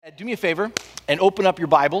do me a favor and open up your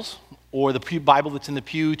Bibles or the Pew Bible that's in the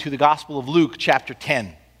pew to the Gospel of Luke chapter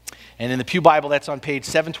 10. And in the Pew Bible, that's on page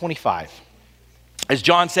 725. As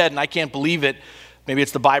John said, and I can't believe it, maybe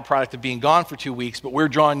it's the byproduct of being gone for 2 weeks, but we're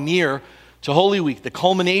drawing near to Holy Week, the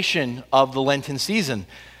culmination of the Lenten season.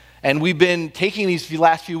 And we've been taking these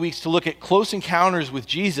last few weeks to look at close encounters with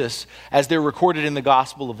Jesus as they're recorded in the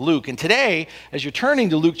Gospel of Luke. And today, as you're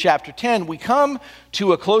turning to Luke chapter 10, we come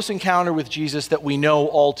to a close encounter with Jesus that we know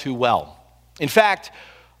all too well. In fact,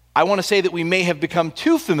 I want to say that we may have become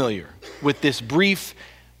too familiar with this brief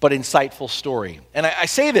but insightful story. And I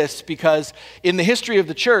say this because in the history of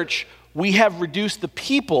the church, we have reduced the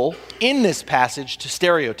people in this passage to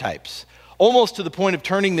stereotypes, almost to the point of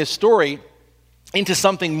turning this story into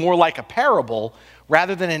something more like a parable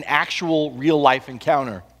rather than an actual real-life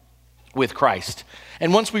encounter with Christ.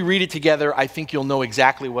 And once we read it together, I think you'll know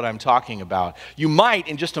exactly what I'm talking about. You might,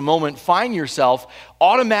 in just a moment, find yourself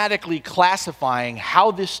automatically classifying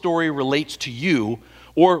how this story relates to you,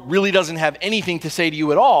 or really doesn't have anything to say to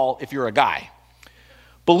you at all if you're a guy.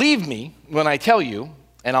 Believe me when I tell you,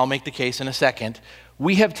 and I'll make the case in a second,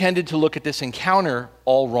 we have tended to look at this encounter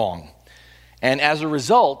all wrong. And as a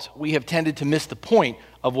result, we have tended to miss the point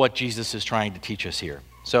of what Jesus is trying to teach us here.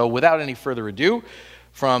 So without any further ado,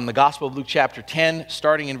 from the Gospel of Luke chapter 10,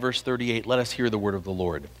 starting in verse 38, let us hear the word of the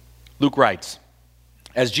Lord. Luke writes,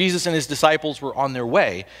 "As Jesus and his disciples were on their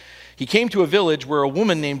way, he came to a village where a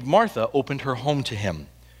woman named Martha opened her home to him.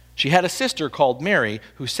 She had a sister called Mary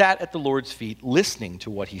who sat at the Lord's feet listening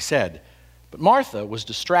to what he said. But Martha was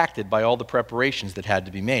distracted by all the preparations that had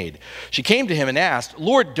to be made. She came to him and asked,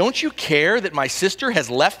 'Lord, don't you care that my sister has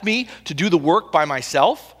left me to do the work by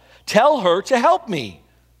myself? Tell her to help me.'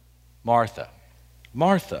 'Martha,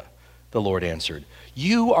 Martha,' the Lord answered,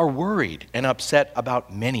 'you are worried and upset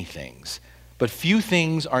about many things, but few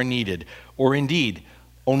things are needed, or indeed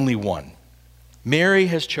only one. Mary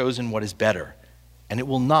has chosen what is better, and it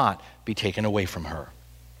will not be taken away from her.'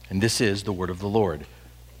 And this is the word of the Lord.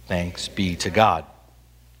 Thanks be to God."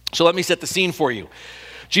 So let me set the scene for you.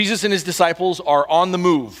 Jesus and his disciples are on the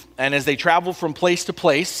move, and as they travel from place to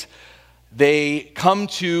place, they come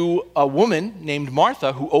to a woman named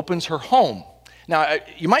Martha who opens her home. Now,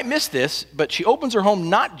 you might miss this, but she opens her home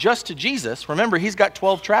not just to Jesus. Remember, he's got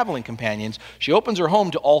 12 traveling companions. She opens her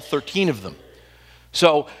home to all 13 of them.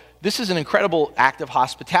 So this is an incredible act of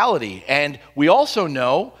hospitality. And we also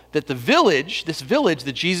know that this village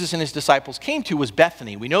that Jesus and his disciples came to was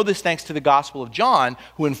Bethany. We know this thanks to the Gospel of John,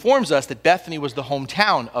 who informs us that Bethany was the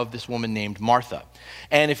hometown of this woman named Martha.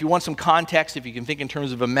 And if you want some context, if you can think in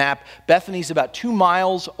terms of a map, Bethany's about 2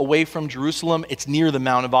 miles away from Jerusalem. It's near the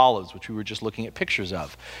Mount of Olives, which we were just looking at pictures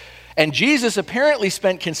of. And Jesus apparently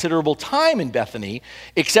spent considerable time in Bethany,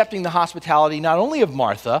 accepting the hospitality not only of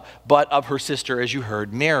Martha, but of her sister, as you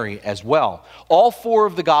heard, Mary, as well. All 4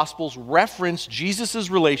 of the Gospels reference Jesus'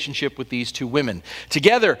 relationship with these 2 women.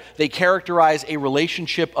 Together, they characterize a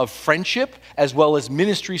relationship of friendship as well as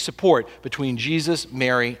ministry support between Jesus,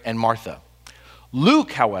 Mary, and Martha.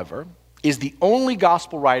 Luke, however, is the only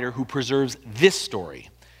Gospel writer who preserves this story,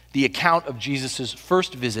 the account of Jesus'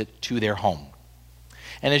 first visit to their home.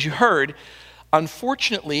 And as you heard,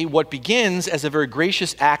 unfortunately, what begins as a very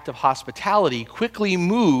gracious act of hospitality quickly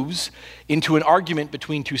moves into an argument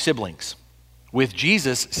between 2 siblings, with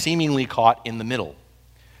Jesus seemingly caught in the middle.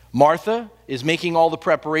 Martha is making all the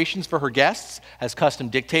preparations for her guests, as custom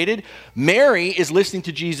dictated. Mary is listening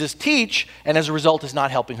to Jesus teach, and as a result is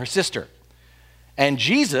not helping her sister. And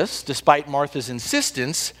Jesus, despite Martha's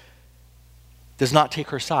insistence, does not take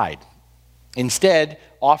her side. Instead,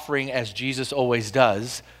 offering, as Jesus always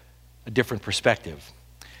does, a different perspective.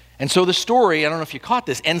 And so the story, I don't know if you caught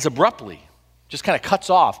this, ends abruptly. Just kind of cuts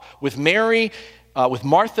off with Martha,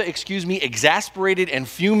 exasperated and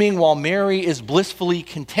fuming, while Mary is blissfully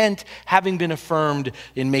content, having been affirmed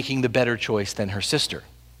in making the better choice than her sister.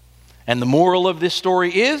 And the moral of this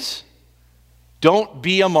story is, don't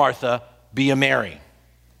be a Martha, be a Mary.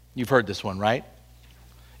 You've heard this one, right?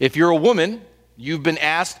 If you're a woman, you've been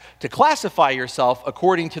asked to classify yourself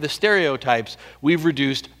according to the stereotypes we've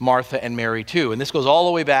reduced Martha and Mary to. And this goes all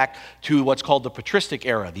the way back to what's called the patristic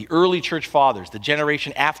era, the early church fathers, the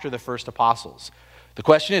generation after the first apostles. The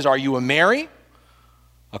question is, are you a Mary,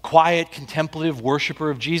 a quiet, contemplative worshiper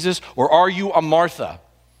of Jesus, or are you a Martha,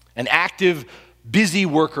 an active, busy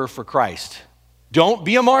worker for Christ? Don't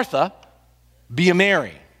be a Martha, be a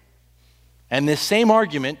Mary. And this same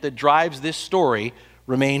argument that drives this story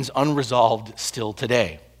remains unresolved still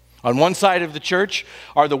today. On one side of the church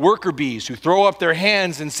are the worker bees who throw up their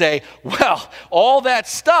hands and say, well, all that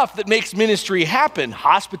stuff that makes ministry happen,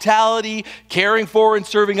 hospitality, caring for and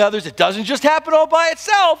serving others, it doesn't just happen all by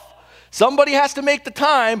itself. Somebody has to make the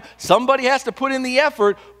time, somebody has to put in the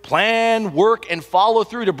effort, plan, work, and follow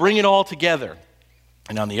through to bring it all together.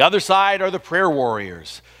 And on the other side are the prayer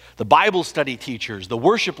warriors, the Bible study teachers, the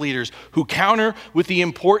worship leaders who counter with the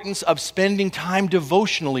importance of spending time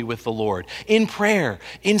devotionally with the Lord, in prayer,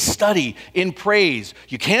 in study, in praise.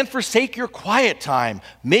 You can't forsake your quiet time.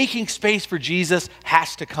 Making space for Jesus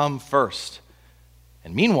has to come first.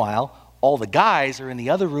 And meanwhile, all the guys are in the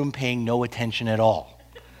other room paying no attention at all.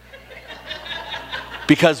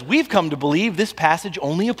 Because we've come to believe this passage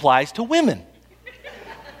only applies to women.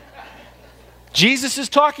 Jesus is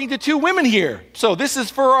talking to two women here. So this is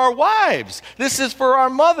for our wives. This is for our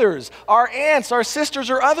mothers, our aunts, our sisters,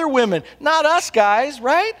 or other women. Not us guys,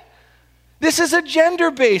 right? This is a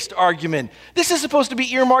gender-based argument. This is supposed to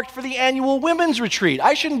be earmarked for the annual women's retreat.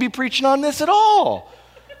 I shouldn't be preaching on this at all.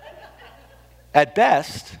 At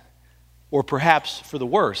best, or perhaps for the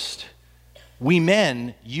worst, we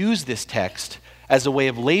men use this text as a way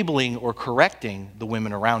of labeling or correcting the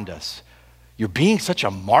women around us. You're being such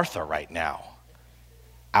a Martha right now.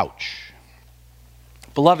 Ouch.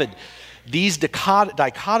 Beloved, these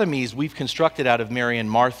dichotomies we've constructed out of Mary and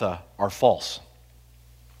Martha are false.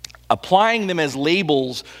 Applying them as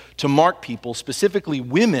labels to mark people, specifically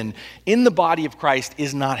women, in the body of Christ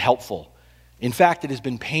is not helpful. In fact, it has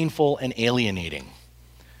been painful and alienating.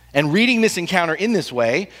 And reading this encounter in this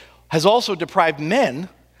way has also deprived men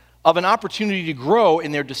of an opportunity to grow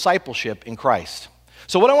in their discipleship in Christ.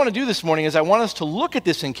 So what I want to do this morning is I want us to look at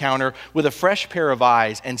this encounter with a fresh pair of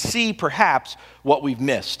eyes and see perhaps what we've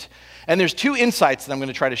missed. And there's two insights that I'm going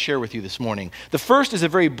to try to share with you this morning. The first is a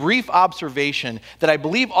very brief observation that I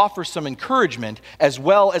believe offers some encouragement as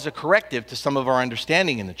well as a corrective to some of our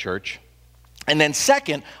understanding in the church. And then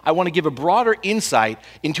second, I want to give a broader insight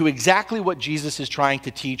into exactly what Jesus is trying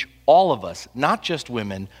to teach all of us, not just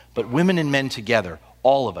women, but women and men together,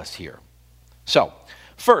 all of us here. So,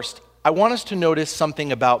 first, I want us to notice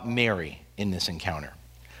something about Mary in this encounter,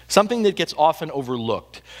 something that gets often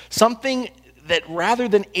overlooked, something that rather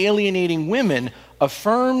than alienating women,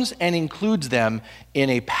 affirms and includes them in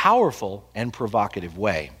a powerful and provocative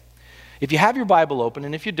way. If you have your Bible open,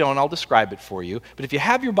 and if you don't, I'll describe it for you, but if you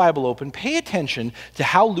have your Bible open, pay attention to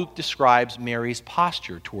how Luke describes Mary's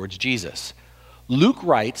posture towards Jesus. Luke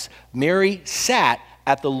writes, Mary sat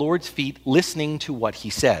at the Lord's feet listening to what he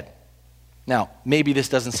said. Now, maybe this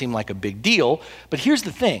doesn't seem like a big deal, but here's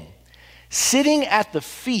the thing. Sitting at the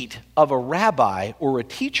feet of a rabbi or a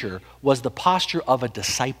teacher was the posture of a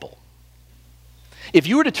disciple. If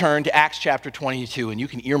you were to turn to Acts chapter 22, and you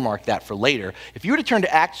can earmark that for later, if you were to turn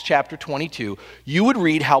to Acts chapter 22, you would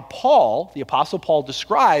read how Paul, the Apostle Paul,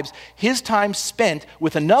 describes his time spent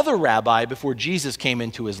with another rabbi before Jesus came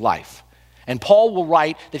into his life. And Paul will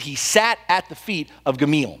write that he sat at the feet of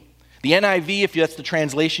Gamaliel. The NIV, if that's the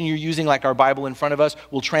translation you're using, like our Bible in front of us,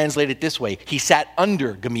 will translate it this way. He sat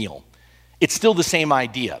under Gamaliel. It's still the same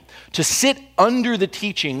idea. To sit under the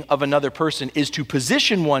teaching of another person is to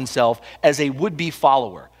position oneself as a would-be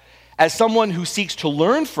follower, as someone who seeks to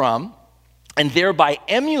learn from and thereby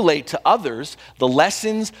emulate to others the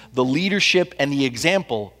lessons, the leadership, and the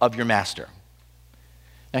example of your master.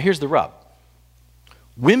 Now here's the rub.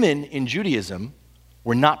 Women in Judaism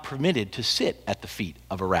were not permitted to sit at the feet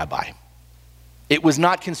of a rabbi. It was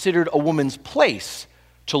not considered a woman's place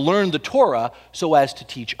to learn the Torah so as to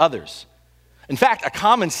teach others. In fact, a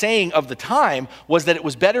common saying of the time was that it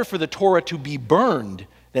was better for the Torah to be burned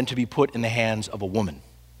than to be put in the hands of a woman.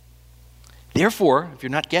 Therefore, if you're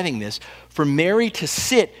not getting this, for Mary to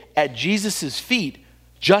sit at Jesus' feet,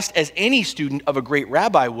 just as any student of a great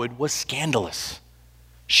rabbi would, was scandalous.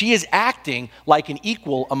 She is acting like an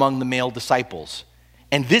equal among the male disciples.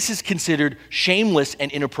 And this is considered shameless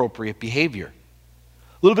and inappropriate behavior.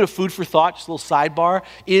 A little bit of food for thought, just a little sidebar,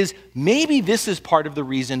 is maybe this is part of the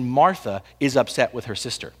reason Martha is upset with her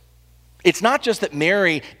sister. It's not just that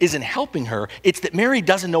Mary isn't helping her, it's that Mary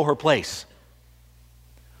doesn't know her place.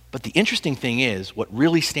 But the interesting thing is, what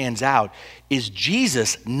really stands out is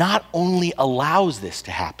Jesus not only allows this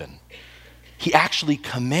to happen, he actually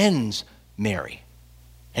commends Mary.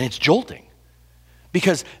 And it's jolting.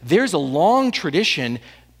 Because there's a long tradition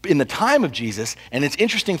in the time of Jesus, and it's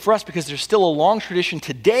interesting for us because there's still a long tradition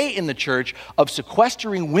today in the church of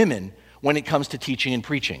sequestering women when it comes to teaching and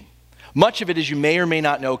preaching. Much of it, as you may or may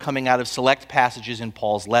not know, coming out of select passages in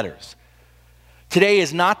Paul's letters. Today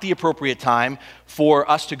is not the appropriate time for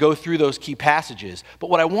us to go through those key passages, but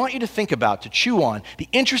what I want you to think about, to chew on, the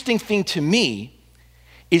interesting thing to me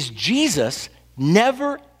is Jesus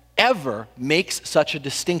never, ever makes such a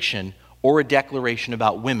distinction or a declaration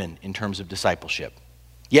about women in terms of discipleship.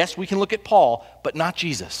 Yes, we can look at Paul, but not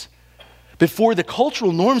Jesus. Before the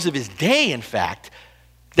cultural norms of his day, in fact,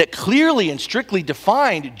 that clearly and strictly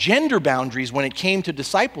defined gender boundaries when it came to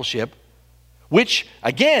discipleship, which,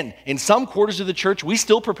 again, in some quarters of the church we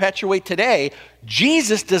still perpetuate today,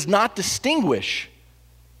 Jesus does not distinguish.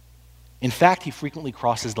 In fact, he frequently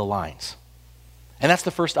crosses the lines. And that's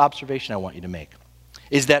the first observation I want you to make,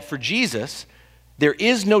 is that for Jesus, there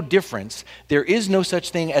is no difference, there is no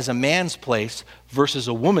such thing as a man's place versus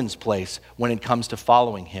a woman's place when it comes to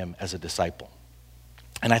following him as a disciple.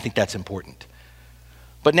 And I think that's important.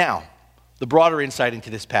 But now, the broader insight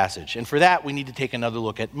into this passage, and for that we need to take another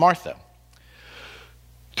look at Martha.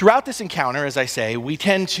 Throughout this encounter, as I say, we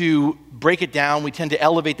tend to break it down. We tend to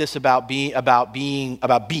elevate this about being.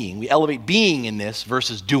 We elevate being in this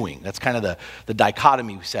versus doing. That's kind of the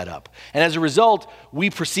dichotomy we set up. And as a result, we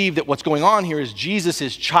perceive that what's going on here is Jesus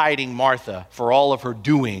is chiding Martha for all of her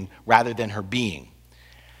doing rather than her being.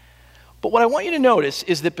 But what I want you to notice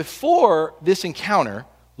is that before this encounter,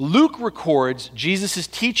 Luke records Jesus'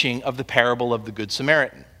 teaching of the parable of the Good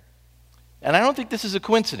Samaritan. And I don't think this is a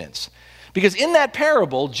coincidence. Because in that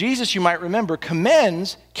parable, Jesus, you might remember,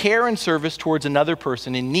 commends care and service towards another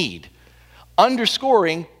person in need,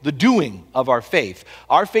 underscoring the doing of our faith.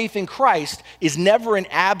 Our faith in Christ is never an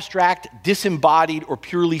abstract, disembodied, or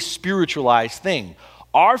purely spiritualized thing.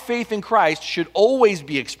 Our faith in Christ should always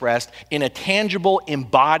be expressed in a tangible,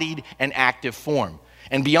 embodied, and active form.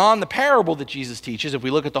 And beyond the parable that Jesus teaches, if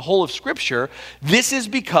we look at the whole of Scripture, this is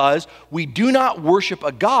because we do not worship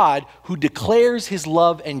a God who declares his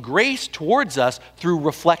love and grace towards us through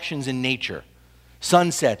reflections in nature.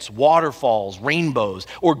 Sunsets, waterfalls, rainbows,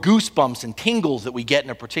 or goosebumps and tingles that we get in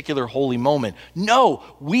a particular holy moment. No,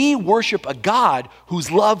 we worship a God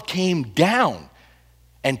whose love came down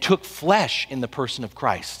and took flesh in the person of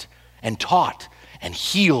Christ and taught and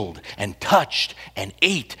healed, and touched, and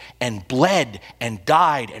ate, and bled, and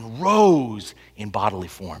died, and rose in bodily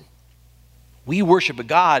form. We worship a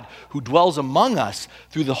God who dwells among us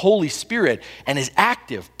through the Holy Spirit and is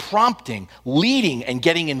active, prompting, leading, and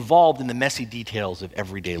getting involved in the messy details of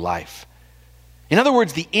everyday life. In other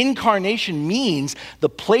words, the incarnation means the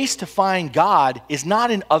place to find God is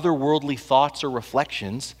not in otherworldly thoughts or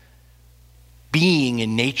reflections, being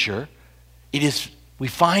in nature. It is we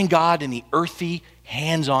find God in the earthy,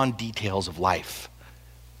 hands-on details of life.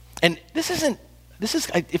 And this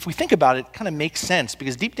is, if we think about it, kind of makes sense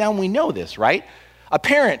because deep down we know this, right? A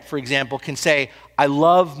parent, for example, can say, I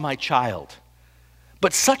love my child.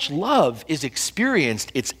 But such love is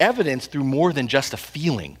experienced, it's evidenced through more than just a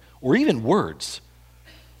feeling or even words.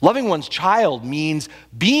 Loving one's child means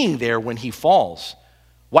being there when he falls,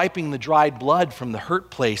 wiping the dried blood from the hurt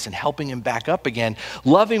place and helping him back up again.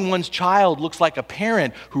 Loving one's child looks like a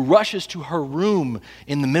parent who rushes to her room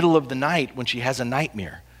in the middle of the night when she has a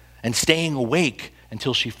nightmare and staying awake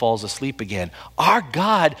until she falls asleep again. Our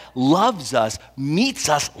God loves us, meets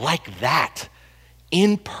us like that,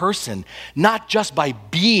 in person, not just by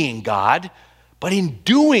being God, but in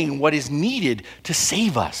doing what is needed to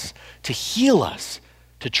save us, to heal us,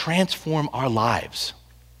 to transform our lives.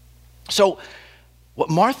 So, what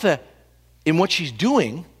Martha, in what she's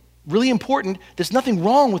doing, really important, there's nothing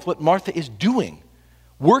wrong with what Martha is doing.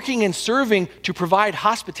 Working and serving to provide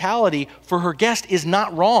hospitality for her guest is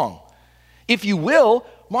not wrong. If you will,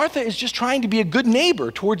 Martha is just trying to be a good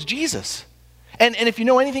neighbor towards Jesus. And if you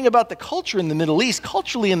know anything about the culture in the Middle East,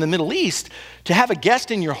 culturally in the Middle East, to have a guest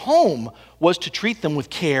in your home was to treat them with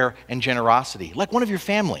care and generosity, like one of your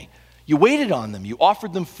family. You waited on them. You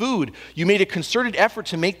offered them food. You made a concerted effort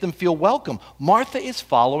to make them feel welcome. Martha is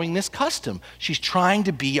following this custom. She's trying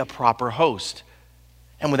to be a proper host.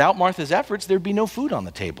 And without Martha's efforts, there'd be no food on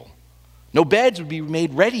the table. No beds would be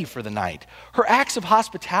made ready for the night. Her acts of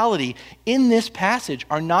hospitality in this passage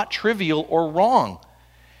are not trivial or wrong.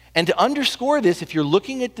 And to underscore this, if you're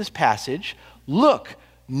looking at this passage, look,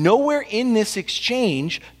 nowhere in this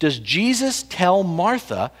exchange does Jesus tell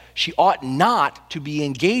Martha she ought not to be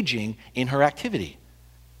engaging in her activity.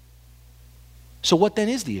 So what then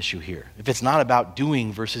is the issue here, if it's not about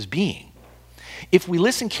doing versus being? If we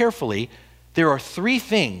listen carefully, there are three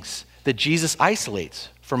things that Jesus isolates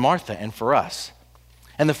for Martha and for us.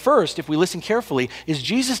 And the first, if we listen carefully, is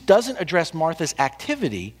Jesus doesn't address Martha's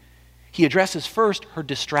activity, he addresses first her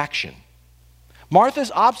distraction.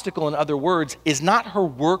 Martha's obstacle, in other words, is not her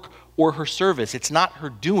work or her service. It's not her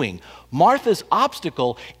doing. Martha's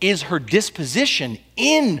obstacle is her disposition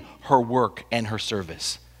in her work and her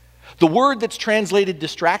service. The word that's translated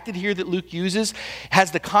distracted here that Luke uses has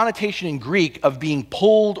the connotation in Greek of being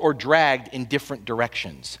pulled or dragged in different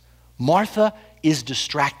directions. Martha is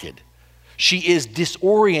distracted. She is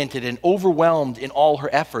disoriented and overwhelmed in all her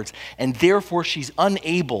efforts, and therefore she's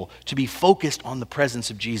unable to be focused on the presence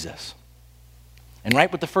of Jesus. And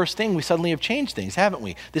right with the first thing, we suddenly have changed things, haven't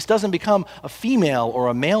we? This doesn't become a female or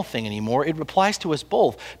a male thing anymore. It applies to us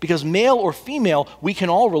both, because male or female, we can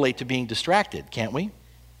all relate to being distracted, can't we?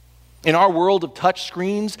 In our world of touch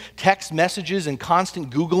screens, text messages, and constant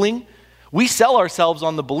Googling, we sell ourselves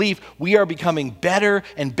on the belief we are becoming better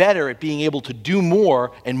and better at being able to do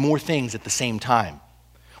more and more things at the same time.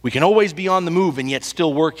 We can always be on the move and yet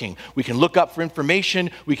still working. We can look up for information.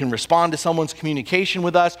 We can respond to someone's communication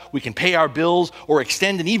with us. We can pay our bills or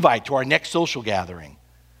extend an invite to our next social gathering.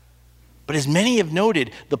 But as many have noted,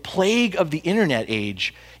 the plague of the internet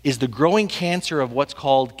age is the growing cancer of what's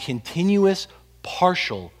called continuous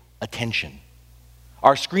partial attention.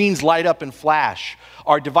 Our screens light up and flash.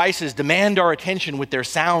 Our devices demand our attention with their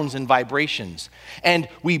sounds and vibrations. And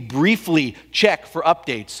we briefly check for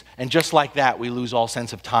updates, and just like that, we lose all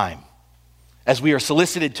sense of time. As we are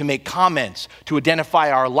solicited to make comments, to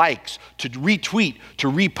identify our likes, to retweet,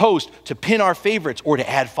 to repost, to pin our favorites, or to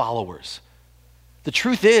add followers. The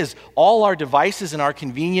truth is, all our devices and our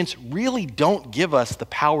convenience really don't give us the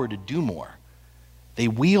power to do more. They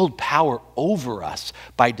wield power over us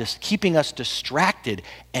by just keeping us distracted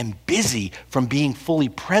and busy from being fully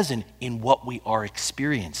present in what we are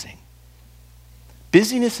experiencing.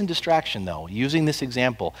 Busyness and distraction, though, using this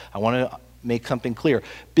example, I want to make something clear.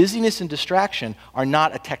 Busyness and distraction are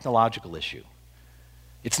not a technological issue.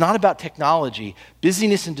 It's not about technology.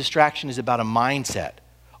 Busyness and distraction is about a mindset,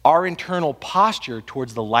 our internal posture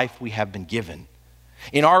towards the life we have been given.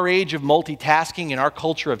 In our age of multitasking, in our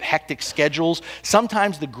culture of hectic schedules,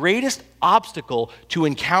 sometimes the greatest obstacle to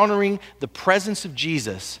encountering the presence of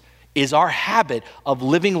Jesus is our habit of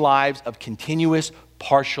living lives of continuous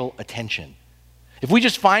partial attention. If we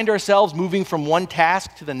just find ourselves moving from one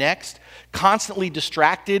task to the next, constantly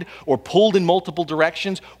distracted or pulled in multiple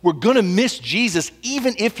directions, we're going to miss Jesus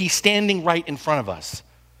even if he's standing right in front of us.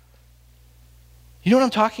 You know what I'm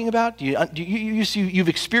talking about? You've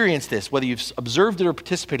experienced this, whether you've observed it or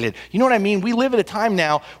participated in it. You know what I mean? We live at a time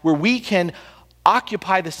now where we can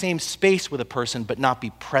occupy the same space with a person but not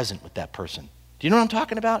be present with that person. Do you know what I'm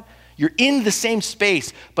talking about? You're in the same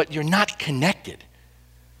space, but you're not connected.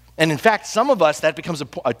 And in fact, some of us, that becomes a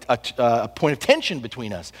point of tension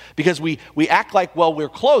between us because we act like, well, we're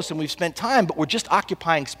close and we've spent time, but we're just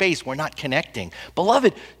occupying space. We're not connecting.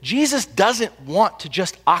 Beloved, Jesus doesn't want to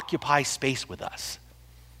just occupy space with us.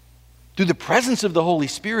 Through the presence of the Holy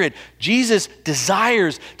Spirit, Jesus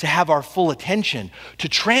desires to have our full attention, to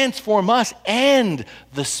transform us and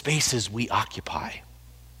the spaces we occupy.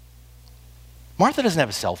 Martha doesn't have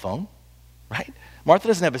a cell phone, right? Martha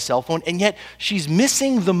doesn't have a cell phone, and yet she's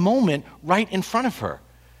missing the moment right in front of her.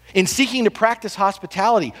 In seeking to practice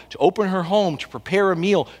hospitality, to open her home, to prepare a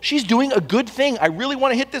meal, she's doing a good thing. I really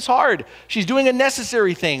want to hit this hard. She's doing a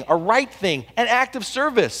necessary thing, a right thing, an act of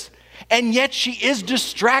service. And yet she is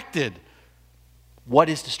distracted. What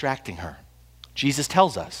is distracting her? Jesus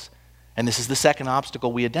tells us, and this is the second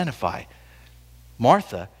obstacle we identify.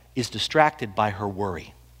 Martha is distracted by her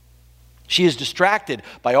worry. She is distracted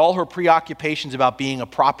by all her preoccupations about being a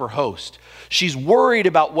proper host. She's worried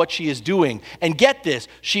about what she is doing. And get this,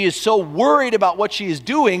 she is so worried about what she is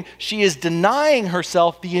doing, she is denying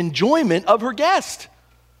herself the enjoyment of her guest,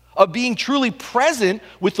 of being truly present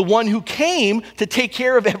with the one who came to take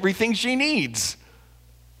care of everything she needs.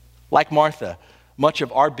 Like Martha, much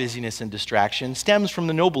of our busyness and distraction stems from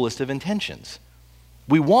the noblest of intentions.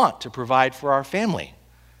 We want to provide for our family.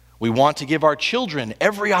 We want to give our children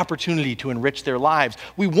every opportunity to enrich their lives.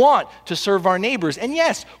 We want to serve our neighbors. And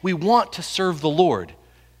yes, we want to serve the Lord.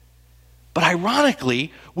 But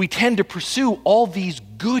ironically, we tend to pursue all these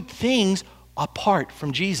good things apart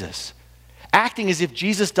from Jesus, acting as if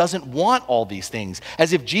Jesus doesn't want all these things,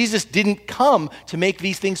 as if Jesus didn't come to make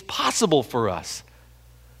these things possible for us.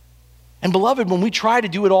 And beloved, when we try to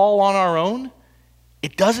do it all on our own,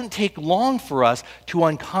 it doesn't take long for us to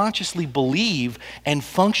unconsciously believe and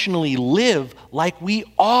functionally live like we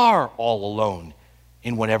are all alone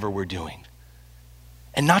in whatever we're doing.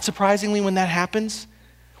 And not surprisingly, when that happens,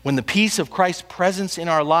 when the peace of Christ's presence in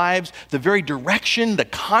our lives, the very direction, the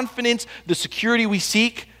confidence, the security we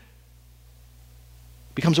seek,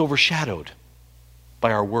 becomes overshadowed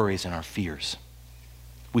by our worries and our fears.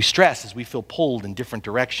 We stress as we feel pulled in different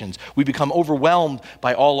directions. We become overwhelmed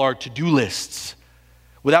by all our to-do lists.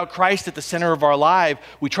 Without Christ at the center of our life,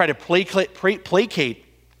 we try to placate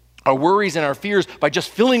our worries and our fears by just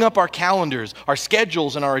filling up our calendars, our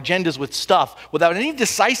schedules, and our agendas with stuff without any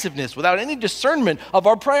decisiveness, without any discernment of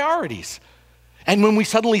our priorities. And when we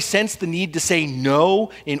suddenly sense the need to say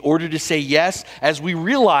no in order to say yes, as we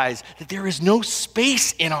realize that there is no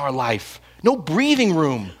space in our life, no breathing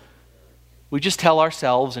room, we just tell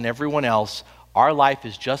ourselves and everyone else our life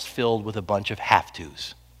is just filled with a bunch of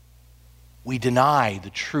have-tos. We deny the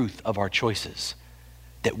truth of our choices,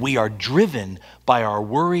 that we are driven by our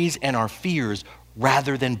worries and our fears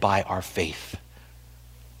rather than by our faith.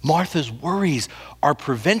 Martha's worries are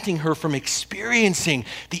preventing her from experiencing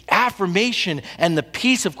the affirmation and the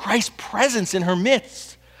peace of Christ's presence in her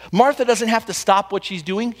midst. Martha doesn't have to stop what she's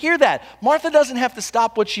doing. Hear that. Martha doesn't have to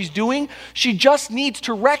stop what she's doing. She just needs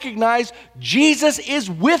to recognize Jesus is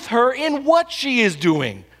with her in what she is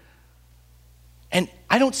doing. And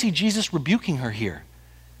I don't see Jesus rebuking her here.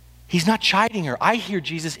 He's not chiding her. I hear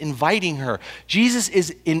Jesus inviting her. Jesus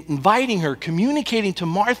is inviting her, communicating to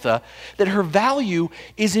Martha that her value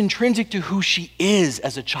is intrinsic to who she is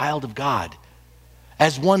as a child of God,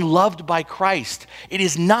 as one loved by Christ. It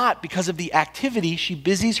is not because of the activity she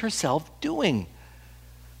busies herself doing.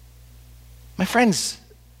 My friends,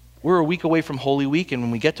 we're a week away from Holy Week, and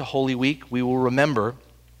when we get to Holy Week, we will remember,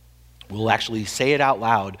 we'll actually say it out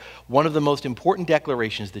loud, one of the most important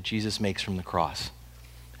declarations that Jesus makes from the cross.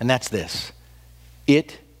 And that's this: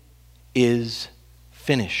 it is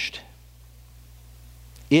finished.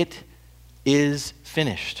 It is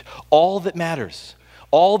finished. All that matters,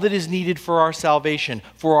 all that is needed for our salvation,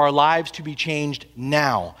 for our lives to be changed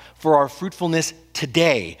now, for our fruitfulness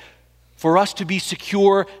today, for us to be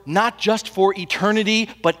secure not just for eternity,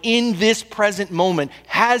 but in this present moment,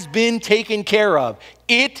 has been taken care of.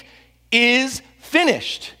 It is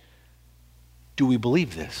finished. Do we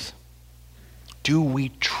believe this? Do we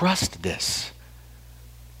trust this?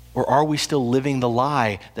 Or are we still living the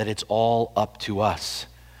lie that it's all up to us?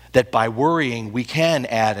 That by worrying, we can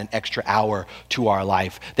add an extra hour to our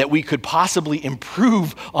life, that we could possibly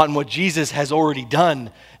improve on what Jesus has already done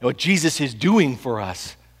and what Jesus is doing for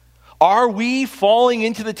us. Are we falling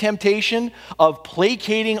into the temptation of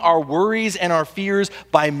placating our worries and our fears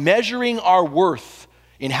by measuring our worth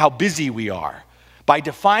in how busy we are, by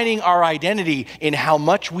defining our identity in how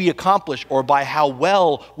much we accomplish, or by how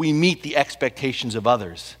well we meet the expectations of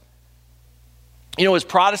others? You know, as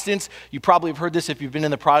Protestants, you probably have heard this if you've been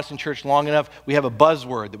in the Protestant church long enough, we have a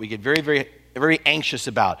buzzword that we get very, very, very anxious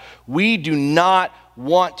about. We do not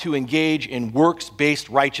want to engage in works-based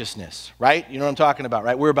righteousness, right? You know what I'm talking about,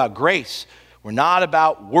 right? We're about grace. We're not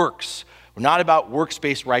about works. We're not about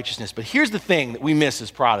works-based righteousness. But here's the thing that we miss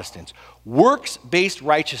as Protestants. Works-based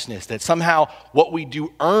righteousness, that somehow what we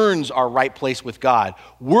do earns our right place with God.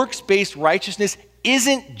 Works-based righteousness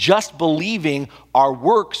isn't just believing our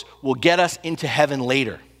works will get us into heaven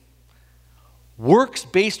later.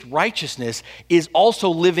 Works-based righteousness is also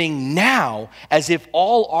living now as if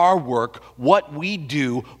all our work, what we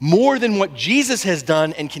do, more than what Jesus has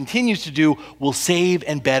done and continues to do, will save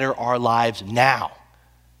and better our lives now.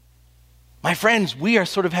 My friends, we are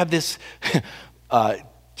sort of have this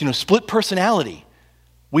split personality.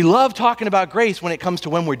 We love talking about grace when it comes to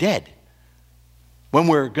when we're dead, when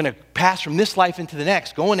we're going to pass from this life into the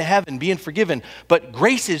next, going to heaven, being forgiven. But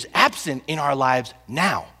grace is absent in our lives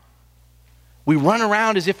now. We run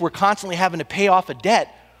around as if we're constantly having to pay off a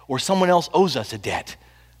debt or someone else owes us a debt.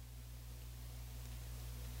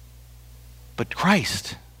 But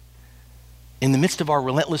Christ, in the midst of our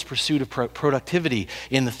relentless pursuit of productivity,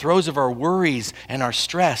 in the throes of our worries and our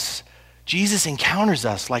stress, Jesus encounters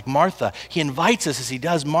us like Martha. He invites us, as he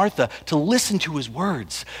does Martha, to listen to his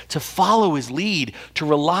words, to follow his lead, to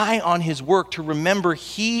rely on his work, to remember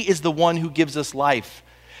he is the one who gives us life,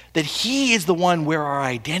 that he is the one where our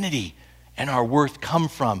identity and our worth come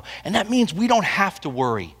from. And that means we don't have to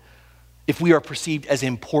worry if we are perceived as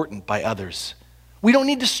important by others. We don't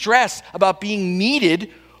need to stress about being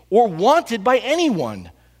needed or wanted by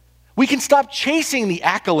anyone. We can stop chasing the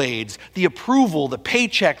accolades, the approval, the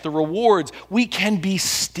paycheck, the rewards. We can be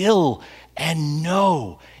still and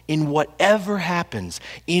know in whatever happens,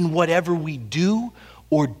 in whatever we do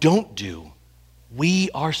or don't do, we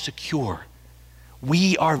are secure.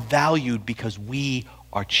 We are valued because we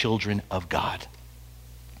are children of God.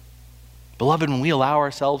 Beloved, when we allow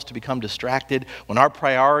ourselves to become distracted, when our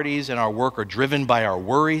priorities and our work are driven by our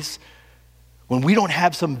worries, when we don't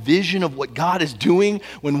have some vision of what God is doing,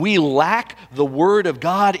 when we lack the Word of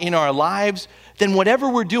God in our lives, then whatever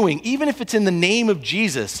we're doing, even if it's in the name of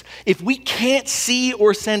Jesus, if we can't see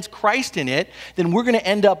or sense Christ in it, then we're going to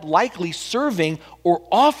end up likely serving or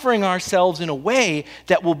offering ourselves in a way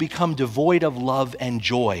that will become devoid of love and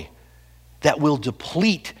joy, that will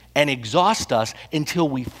deplete and exhaust us until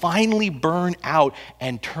we finally burn out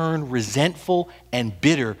and turn resentful and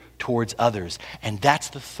bitter towards others. And that's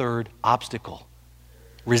the third obstacle,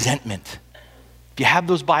 resentment. If you have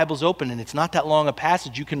those Bibles open and it's not that long a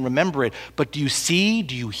passage, you can remember it. But do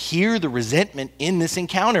you hear the resentment in this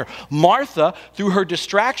encounter? Martha, through her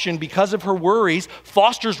distraction because of her worries,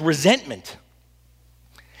 fosters resentment.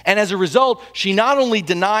 And as a result, she not only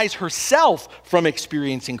denies herself from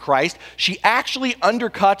experiencing Christ, she actually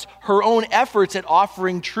undercuts her own efforts at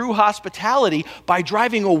offering true hospitality by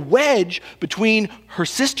driving a wedge between her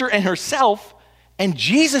sister and herself and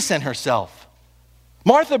Jesus and herself.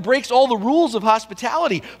 Martha breaks all the rules of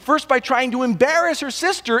hospitality, first by trying to embarrass her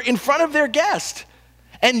sister in front of their guest,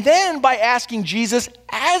 and then by asking Jesus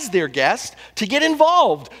as their guest to get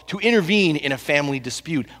involved, to intervene in a family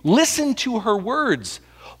dispute. Listen to her words.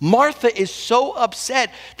 Martha is so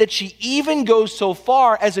upset that she even goes so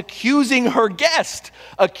far as accusing her guest,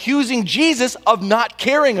 accusing Jesus of not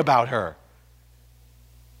caring about her.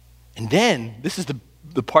 And then, this is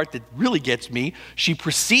the part that really gets me, she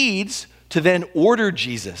proceeds to then order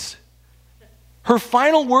Jesus. Her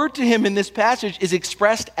final word to him in this passage is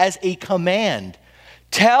expressed as a command.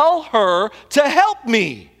 Tell her to help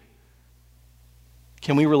me.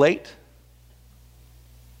 Can we relate?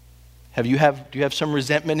 Do you have some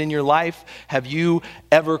resentment in your life? Have you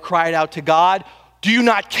ever cried out to God, do you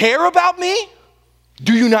not care about me?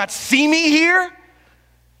 Do you not see me here?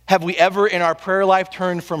 Have we ever in our prayer life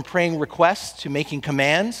turned from praying requests to making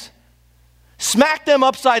commands? Smack them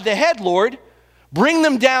upside the head, Lord. Bring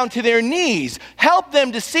them down to their knees. Help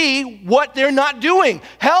them to see what they're not doing.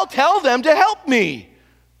 Tell them to help me.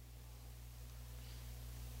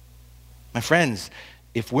 My friends,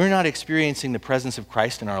 if we're not experiencing the presence of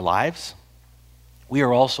Christ in our lives, we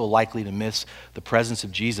are also likely to miss the presence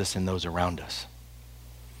of Jesus in those around us.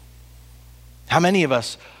 How many of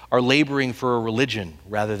us are laboring for a religion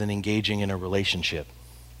rather than engaging in a relationship?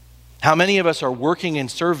 How many of us are working and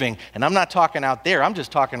serving, and I'm not talking out there, I'm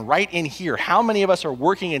just talking right in here. How many of us are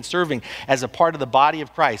working and serving as a part of the body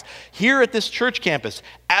of Christ? Here at this church campus,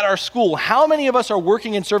 at our school, how many of us are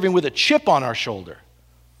working and serving with a chip on our shoulder?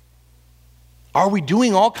 Are we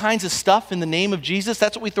doing all kinds of stuff in the name of Jesus?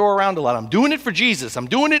 That's what we throw around a lot. I'm doing it for Jesus. I'm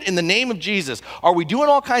doing it in the name of Jesus. Are we doing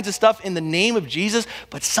all kinds of stuff in the name of Jesus,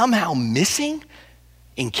 but somehow missing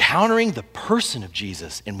encountering the person of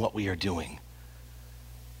Jesus in what we are doing?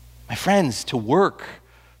 My friends, to work,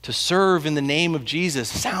 to serve in the name of Jesus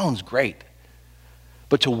sounds great.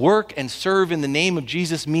 But to work and serve in the name of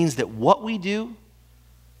Jesus means that what we do,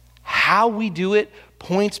 how we do it,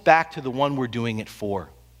 points back to the one we're doing it for.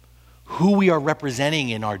 Who we are representing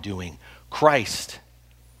in our doing, Christ.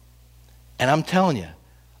 And I'm telling you,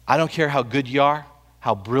 I don't care how good you are,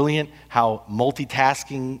 how brilliant, how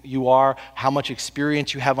multitasking you are, how much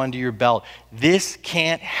experience you have under your belt. This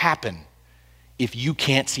can't happen if you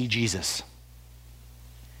can't see Jesus.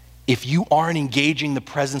 If you aren't engaging the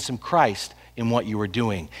presence of Christ in what you are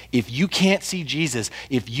doing. If you can't see Jesus,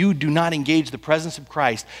 if you do not engage the presence of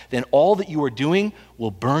Christ, then all that you are doing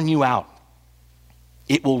will burn you out.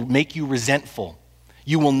 It will make you resentful.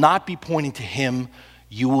 You will not be pointing to him,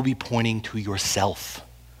 you will be pointing to yourself.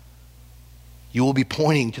 You will be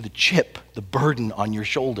pointing to the chip, the burden on your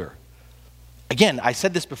shoulder. Again, I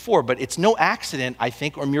said this before, but it's no accident, I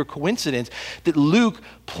think, or mere coincidence that Luke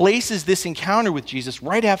places this encounter with Jesus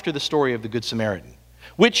right after the story of the Good Samaritan,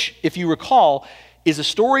 which, if you recall, is a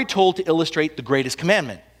story told to illustrate the greatest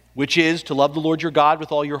commandment, which is to love the Lord your God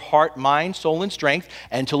with all your heart, mind, soul, and strength,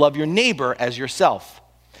 and to love your neighbor as yourself.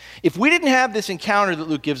 If we didn't have this encounter that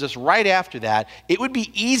Luke gives us right after that, it would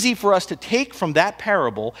be easy for us to take from that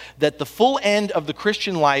parable that the full end of the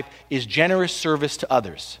Christian life is generous service to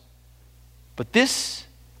others. But this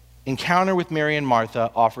encounter with Mary and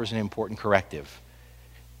Martha offers an important corrective.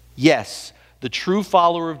 Yes, the true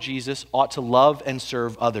follower of Jesus ought to love and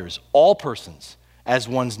serve others, all persons, as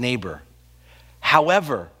one's neighbor.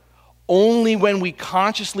 However, only when we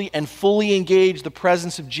consciously and fully engage the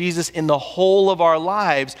presence of Jesus in the whole of our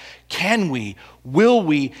lives will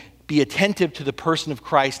we be attentive to the person of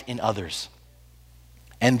Christ in others,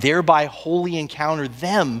 and thereby wholly encounter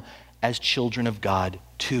them as children of God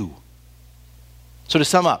too. So to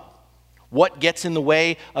sum up, what gets in the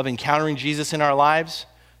way of encountering Jesus in our lives?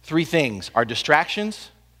 3 things: our distractions,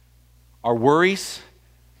 our worries,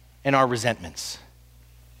 and our resentments.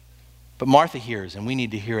 But Martha hears, and we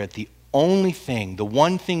need to hear it. The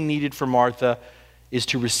one thing needed for Martha is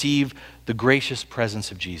to receive the gracious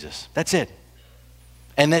presence of Jesus. That's it.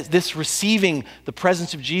 And this receiving the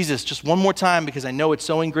presence of Jesus, just one more time, because I know it's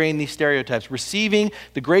so ingrained in these stereotypes, receiving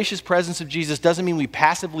the gracious presence of Jesus doesn't mean we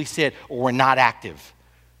passively sit or we're not active.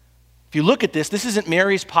 If you look at this, this isn't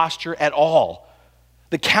Mary's posture at all.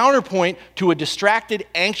 The counterpoint to a distracted,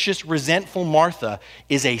 anxious, resentful Martha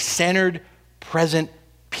is a centered, present,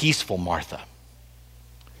 peaceful Martha.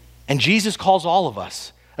 And Jesus calls all of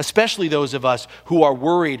us, especially those of us who are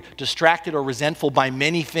worried, distracted, or resentful by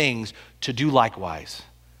many things, to do likewise.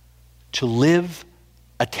 To live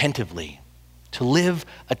attentively. To live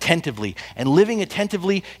attentively. And living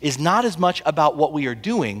attentively is not as much about what we are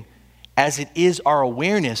doing as it is our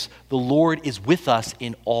awareness the Lord is with us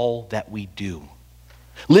in all that we do.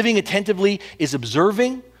 Living attentively is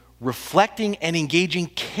observing, reflecting, and engaging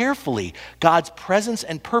carefully God's presence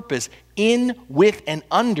and purpose in, with, and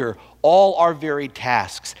under all our varied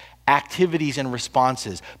tasks, activities, and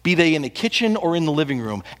responses, be they in the kitchen or in the living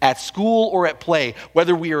room, at school or at play,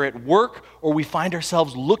 whether we are at work or we find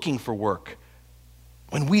ourselves looking for work.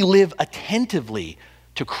 When we live attentively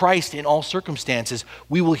to Christ in all circumstances,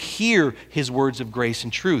 we will hear his words of grace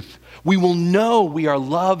and truth. We will know we are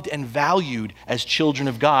loved and valued as children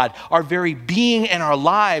of God. Our very being and our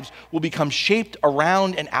lives will become shaped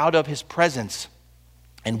around and out of his presence.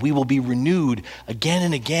 And we will be renewed again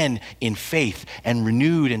and again in faith, and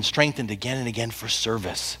renewed and strengthened again and again for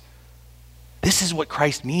service. This is what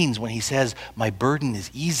Christ means when he says, "My burden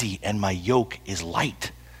is easy and my yoke is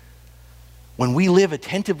light." When we live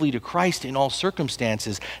attentively to Christ in all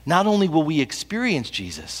circumstances, not only will we experience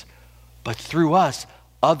Jesus, but through us,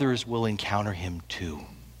 others will encounter him too.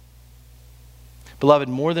 Beloved,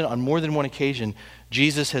 on more than one occasion,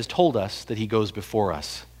 Jesus has told us that he goes before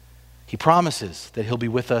us. He promises that he'll be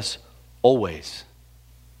with us always.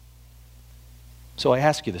 So I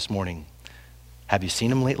ask you this morning, have you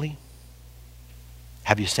seen him lately?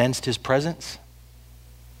 Have you sensed his presence?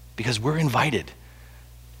 Because we're invited.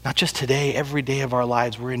 Not just today, every day of our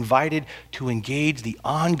lives, we're invited to engage the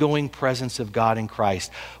ongoing presence of God in Christ.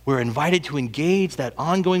 We're invited to engage that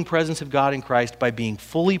ongoing presence of God in Christ by being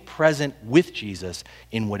fully present with Jesus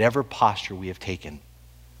in whatever posture we have taken.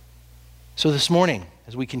 So this morning,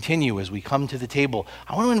 as we continue, as we come to the table,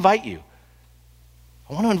 I want to invite you.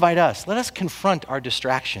 I want to invite us. Let us confront our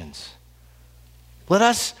distractions. Let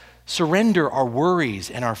us surrender our worries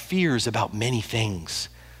and our fears about many things.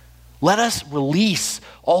 Let us release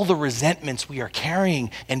all the resentments we are carrying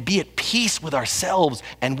and be at peace with ourselves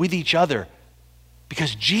and with each other,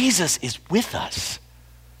 because Jesus is with us.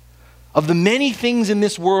 Of the many things in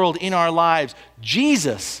this world, in our lives,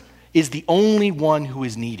 Jesus is the only one who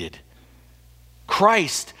is needed.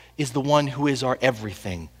 Christ is the one who is our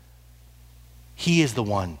everything. He is the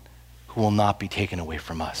one who will not be taken away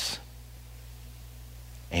from us.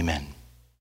 Amen.